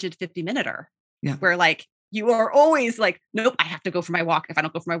be the rigid 50-minuter. Yeah. Where like you are always like, nope, I have to go for my walk. If I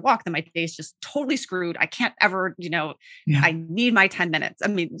don't go for my walk, then my day is just totally screwed. I can't ever, Yeah. I need my 10 minutes. I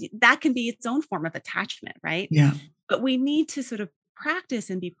mean, that can be its own form of attachment, right? Yeah. But we need to sort of practice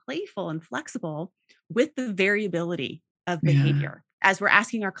and be playful and flexible with the variability of Yeah. behavior as we're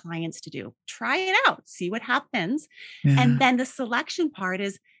asking our clients to do. Try it out, see what happens. And Yeah. then the selection part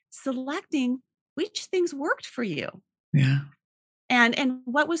is selecting which things worked for you. Yeah. And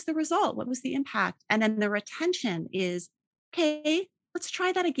what was the result? What was the impact? And then the retention is, okay, let's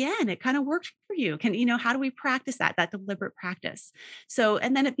try that again. It kind of worked for you. How do we practice that deliberate practice? So,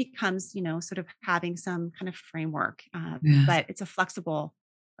 and then it becomes, sort of having some kind of framework, Yeah. but it's a flexible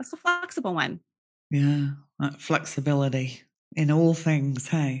one. Yeah. That flexibility in all things,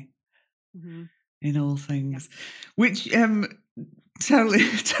 hey? Mhm. In all Yeah. things. Which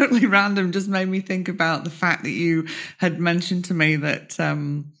totally random, just made me think about the fact that you had mentioned to me that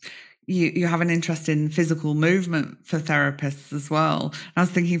you have an interest in physical movement for therapists as well. I was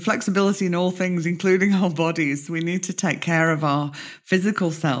thinking flexibility in all things, including our bodies. We need to take care of our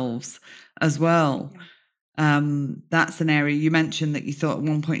physical selves as well. Yeah. That's an area you mentioned that you thought at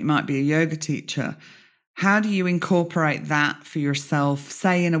one point you might be a yoga teacher. How do you incorporate that for yourself,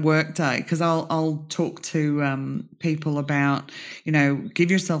 say in a work day? Because I'll talk to people about, give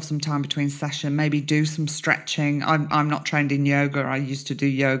yourself some time between session, maybe do some stretching. I'm not trained in yoga. I used to do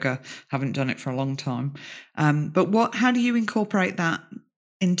yoga, haven't done it for a long time. But how do you incorporate that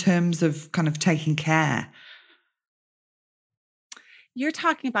in terms of kind of taking care? You're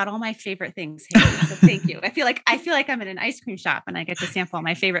talking about all my favorite things, Haley. So thank you. I feel like I'm in an ice cream shop and I get to sample all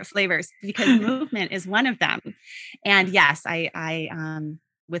my favorite flavors because movement is one of them. And yes, I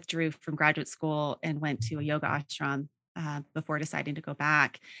withdrew from graduate school and went to a yoga ashram before deciding to go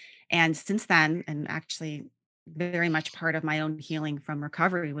back. And since then, and actually very much part of my own healing from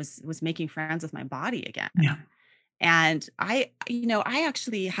recovery was making friends with my body again. Yeah. And I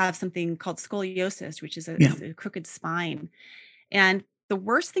actually have something called scoliosis, which is Yeah. a crooked spine. And the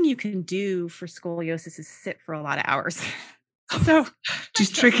worst thing you can do for scoliosis is sit for a lot of hours. So She's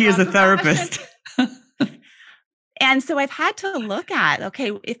tricky as a therapist. And so I've had to look at,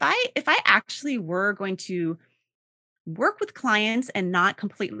 okay, if I actually were going to work with clients and not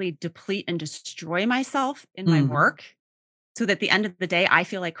completely deplete and destroy myself in my work so that at the end of the day I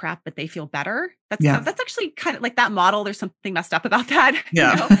feel like crap but they feel better. That's actually kind of like that model. There's something messed up about that.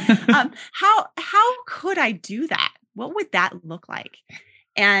 Yeah. How could I do that? What would that look like?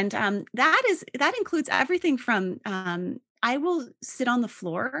 And that includes everything from I will sit on the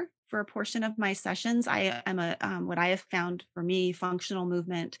floor for a portion of my sessions. I am a what I have found for me, functional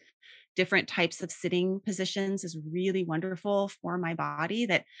movement, different types of sitting positions is really wonderful for my body.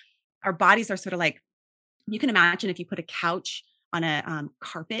 That our bodies are sort of like, you can imagine if you put a couch on a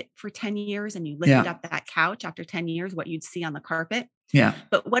carpet for 10 years and you lifted up that couch after 10 years, what you'd see on the carpet. Yeah.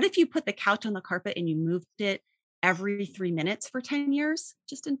 But what if you put the couch on the carpet and you moved it every 3 minutes for 10 years,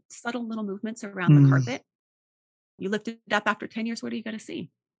 just in subtle little movements around the carpet? You lift it up after 10 years, what are you going to see?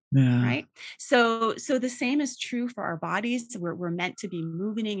 Yeah. Right. So the same is true for our bodies. We're meant to be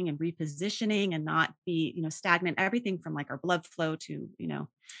moving and repositioning and not be, stagnant, everything from like our blood flow to,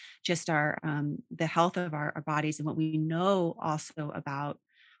 just our, the health of our bodies. And what we know also about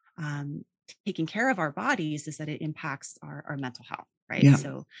taking care of our bodies is that it impacts our mental health. Right. Yeah.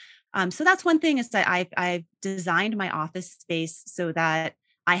 So that's one thing is that I've designed my office space so that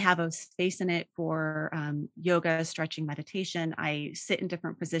I have a space in it for yoga, stretching, meditation. I sit in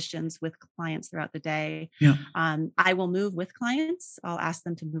different positions with clients throughout the day. Yeah. I will move with clients. I'll ask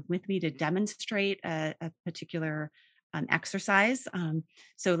them to move with me to demonstrate a particular exercise.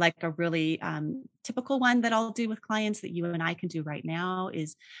 So like a really typical one that I'll do with clients that you and I can do right now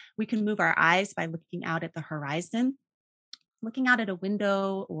is we can move our eyes by looking out at the horizon, looking out at a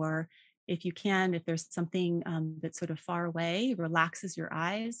window, or if there's something that's sort of far away, relaxes your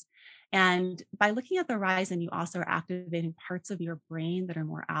eyes. And by looking at the horizon, you also are activating parts of your brain that are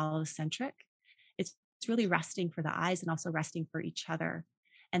more allocentric. It's really resting for the eyes and also resting for each other.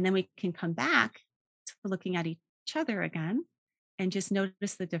 And then we can come back to looking at each other again and just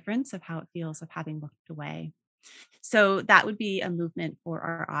notice the difference of how it feels of having looked away. So that would be a movement for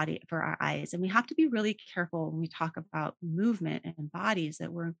our eyes. And we have to be really careful when we talk about movement and bodies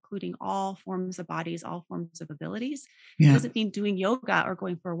that we're including all forms of bodies, all forms of abilities. It Yeah. doesn't mean doing yoga or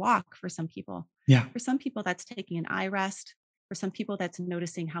going for a walk for some people. Yeah. For some people, that's taking an eye rest. For some people, that's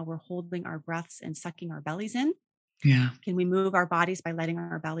noticing how we're holding our breaths and sucking our bellies in. Yeah. Can we move our bodies by letting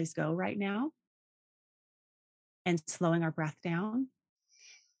our bellies go right now and slowing our breath down?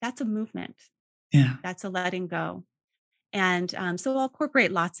 That's a movement. Yeah. That's a letting go. And so I'll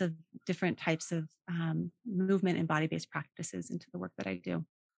incorporate lots of different types of movement and body-based practices into the work that I do.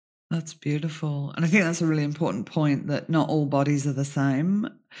 That's beautiful. And I think that's a really important point, that not all bodies are the same.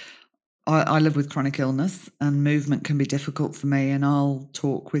 I live with chronic illness, and movement can be difficult for me. And I'll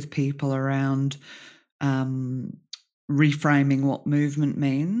talk with people around um, reframing what movement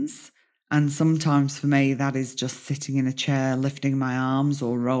means. And sometimes for me, that is just sitting in a chair, lifting my arms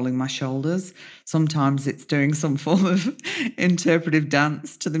or rolling my shoulders. Sometimes it's doing some form of interpretive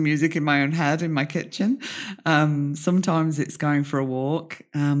dance to the music in my own head in my kitchen. Sometimes it's going for a walk,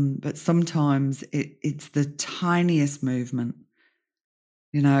 but sometimes it's the tiniest movement.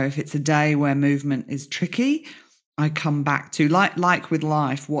 You know, if it's a day where movement is tricky, I come back to, like with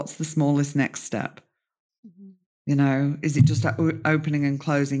life, what's the smallest next step? Mhm. You know, is it just opening and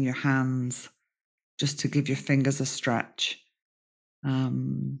closing your hands just to give your fingers a stretch?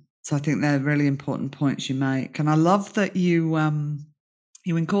 So I think they're really important points you make, and I love that you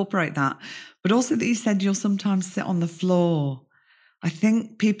incorporate that, but also that you said you'll sometimes sit on the floor. I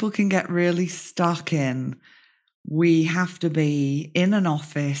think people can get really stuck in, we have to be in an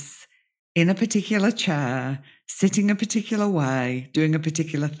office, in a particular chair, sitting a particular way, doing a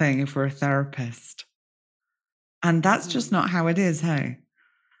particular thing if we're a therapist. And that's just Mhm. not how it is, hey?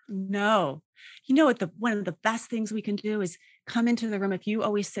 No. You know what, the one of the best things we can do is come into the room. If you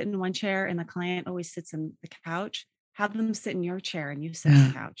always sit in one chair and the client always sits in the couch, have them sit in your chair and you sit on the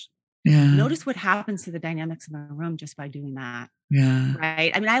Yeah, couch. yeah, Notice what happens to the dynamics in the room just by doing that. yeah,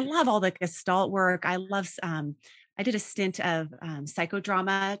 Right? I mean, I love all the Gestalt work. I did a stint of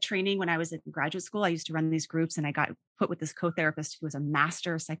psychodrama training when I was in graduate school. I used to run these groups and I got put with this co-therapist who was a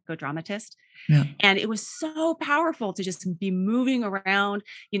master psychodramatist. yeah, And it was so powerful to just be moving around,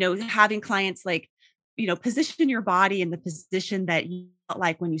 having clients like, position your body in the position that you felt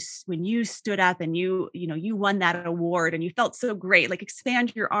like when you stood up and you won that award and you felt so great, like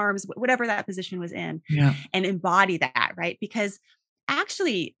expand your arms, whatever that position was in, yeah, and embody that, right? Because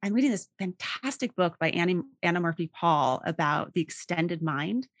actually, I'm reading this fantastic book by Anna Murphy Paul about the extended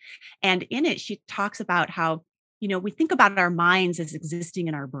mind. And in it, she talks about how, we think about our minds as existing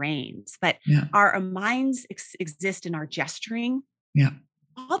in our brains, but yeah, our minds exist in our gesturing, yeah,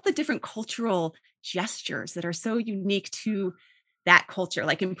 all the different cultural gestures that are so unique to that culture.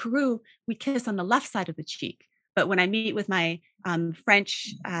 Like in Peru, we kiss on the left side of the cheek. But when I meet with my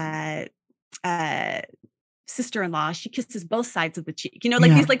French uh, sister-in-law, she kisses both sides of the cheek, like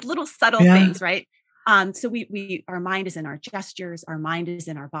yeah, these like little subtle yeah, things, right? So our mind is in our gestures, our mind is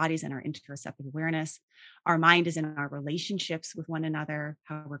in our bodies and our interoceptive awareness. Our mind is in our relationships with one another,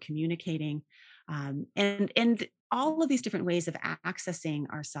 how we're communicating. And all of these different ways of accessing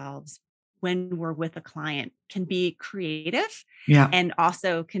ourselves when we're with a client can be creative yeah, and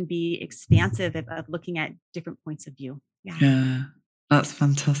also can be expansive of looking at different points of view. Yeah. yeah. That's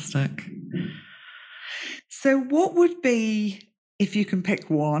fantastic. So, what would be, if you can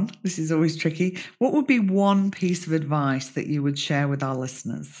pick one, this is always tricky, what would be one piece of advice that you would share with our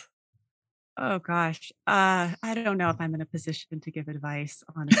listeners? Oh gosh. I don't know if I'm in a position to give advice,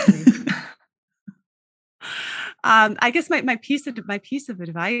 honestly. I guess my piece of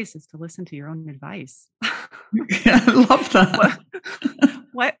advice is to listen to your own advice. Yeah, I love What that.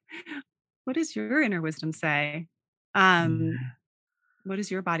 what what does your inner wisdom say? Um, what does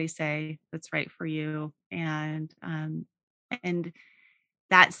your body say that's right for you? And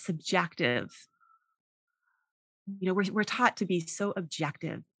that's subjective. We're taught to be so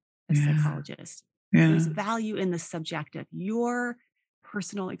objective as Yeah, psychologists. There's yeah. value in the subjective. Your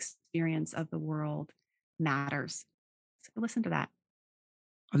personal experience of the world matters. So listen to that.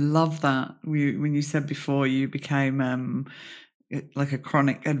 I love that. When you said before you became like a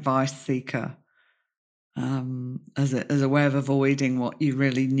chronic advice seeker, as a way of avoiding what you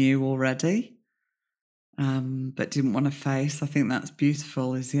really knew already, but didn't want to face. I think that's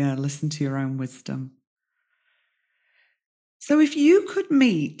beautiful. Is, yeah, listen to your own wisdom. So, if you could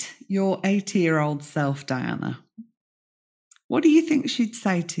meet your 80-year-old self, Diana, what do you think she'd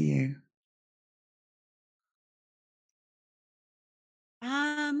say to you?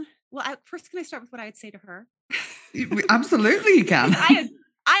 Well, first, can I start with what I'd say to her? Absolutely, you Because can.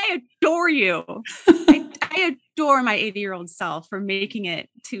 I adore you. I adore my 80-year-old self for making it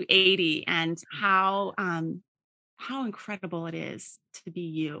to 80 and how incredible it is to be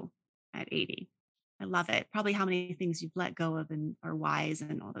you at 80. I love it. Probably how many things you've let go of and are wise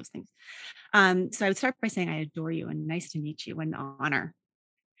and all those things. So I would start by saying I adore you and nice to meet you, an honor.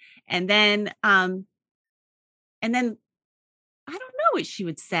 And then and then I don't know what she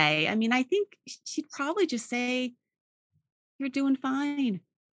would say. I mean, I think she'd probably just say, "You're doing fine.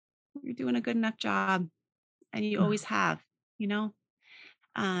 You're doing a good enough job." and you always have, you know?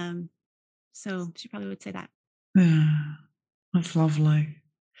 So she probably would say that. Yeah, that's lovely.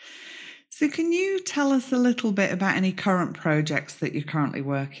 So can you tell us a little bit about any current projects that you're currently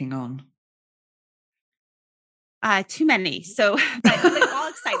working on? Too many. So, but they're all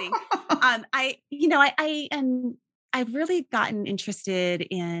exciting. I've really gotten interested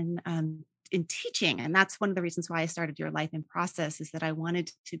in teaching. And that's one of the reasons why I started Your Life in Process, is that I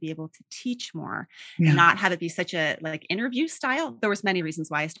wanted to be able to teach more and Yeah. not have it be such a like interview style. There was many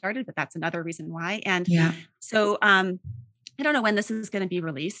reasons why I started, but that's another reason why. And Yeah. so, I don't know when this is going to be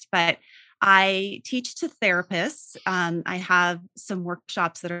released, but I teach to therapists. I have some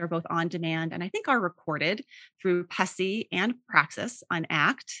workshops that are both on demand and I think are recorded through PESI and Praxis on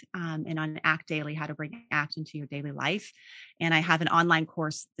ACT, and on ACT Daily, how to bring ACT into your daily life. And I have an online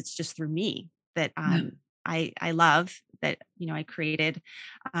course that's just through me that Yeah. I love, that I created.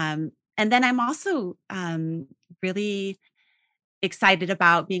 And then I'm also really excited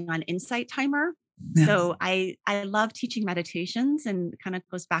about being on Insight Timer. Yes. So I love teaching meditations, and kind of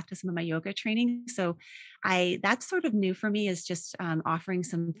goes back to some of my yoga training. So that's sort of new for me, is just offering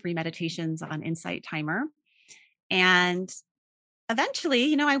some free meditations on Insight Timer. And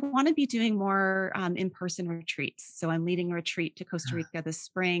eventually, I want to be doing more in-person retreats. So I'm leading a retreat to Costa Rica this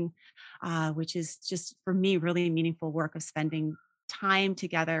spring, which is just for me really meaningful work of spending time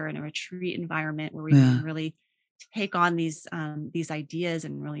together in a retreat environment where we Yeah. can really take on these ideas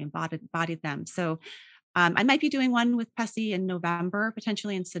and really embody them. So I might be doing one with PESI in November,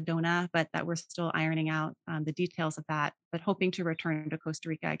 potentially in Sedona, but that we're still ironing out the details of that, but hoping to return to Costa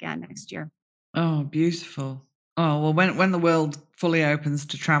Rica again next year. Oh, beautiful. Oh, well, when the world fully opens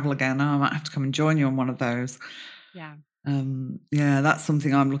to travel again, I might have to come and join you on one of those. Yeah. Yeah, that's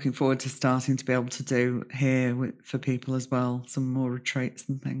something I'm looking forward to starting to be able to do here for people as well. Some more retreats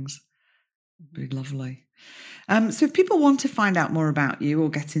and things. Be lovely. So if people want to find out more about you or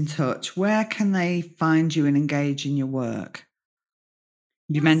get in touch, where can they find you and engage in your work?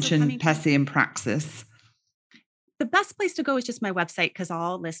 You mentioned PESI and Praxis. The best place to go is just my website, because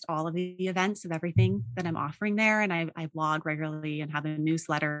I'll list all of the events of everything that I'm offering there. And I blog regularly and have a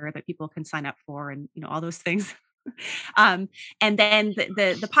newsletter that people can sign up for, and all those things. And then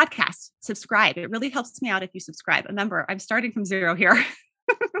the podcast, subscribe. It really helps me out if you subscribe. Remember, I'm starting from zero here.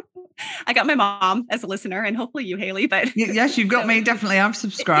 I got my mom as a listener, and hopefully you, Haley. But yes, you've got me. Definitely, I've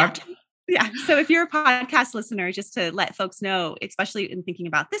subscribed. Yeah. So if you're a podcast listener, just to let folks know, especially in thinking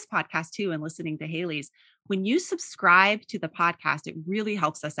about this podcast too, and listening to Haley's, when you subscribe to the podcast, it really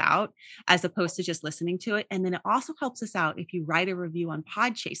helps us out, as opposed to just listening to it. And then it also helps us out if you write a review on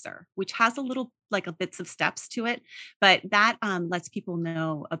Podchaser, which has a little like a bits of steps to it, but that lets people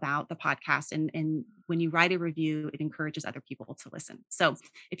know about the podcast. And when you write a review, it encourages other people to listen. So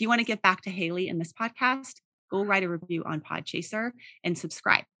if you want to get back to Haley in this podcast, go write a review on Podchaser and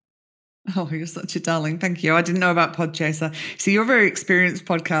subscribe. Oh, you're such a darling. Thank you. I didn't know about Podchaser. So you're a very experienced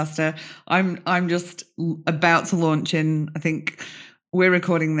podcaster. I'm just about to launch in, I think we're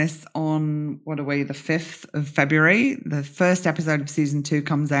recording this on, what are we, the 5th of February. The first episode of season 2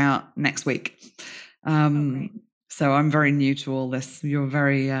 comes out next week. So I'm very new to all this. You're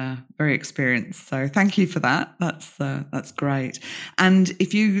very, very experienced. So thank you for that. That's great. And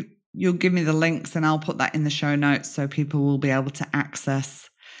if you'll give me the links, and I'll put that in the show notes so people will be able to access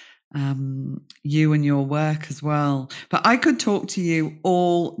you and your work as well. But I could talk to you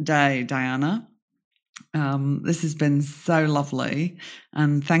all day, Diana. This has been so lovely,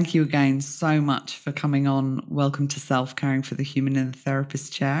 and thank you again so much for coming on. Welcome to Self-Caring for the Human in the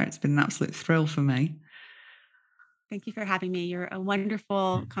Therapist Chair. It's been an absolute thrill for me. Thank you for having me. You're a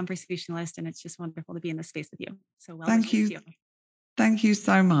wonderful conversationalist, and it's just wonderful to be in this space with you. So thank you. Thank you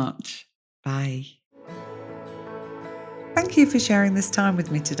so much. Bye. Thank you for sharing this time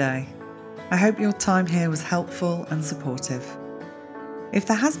with me today. I hope your time here was helpful and supportive. If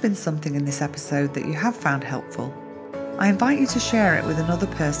there has been something in this episode that you have found helpful, I invite you to share it with another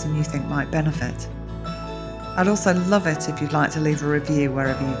person you think might benefit. I'd also love it if you'd like to leave a review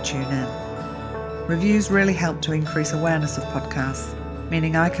wherever you tune in. Reviews really help to increase awareness of podcasts,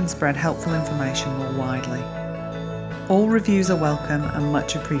 meaning I can spread helpful information more widely. All reviews are welcome and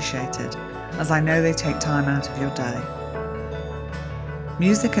much appreciated, as I know they take time out of your day.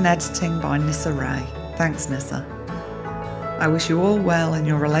 Music and editing by Nissa Ray. Thanks, Nissa. I wish you all well in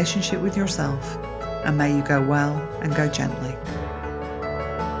your relationship with yourself, and may you go well and go gently.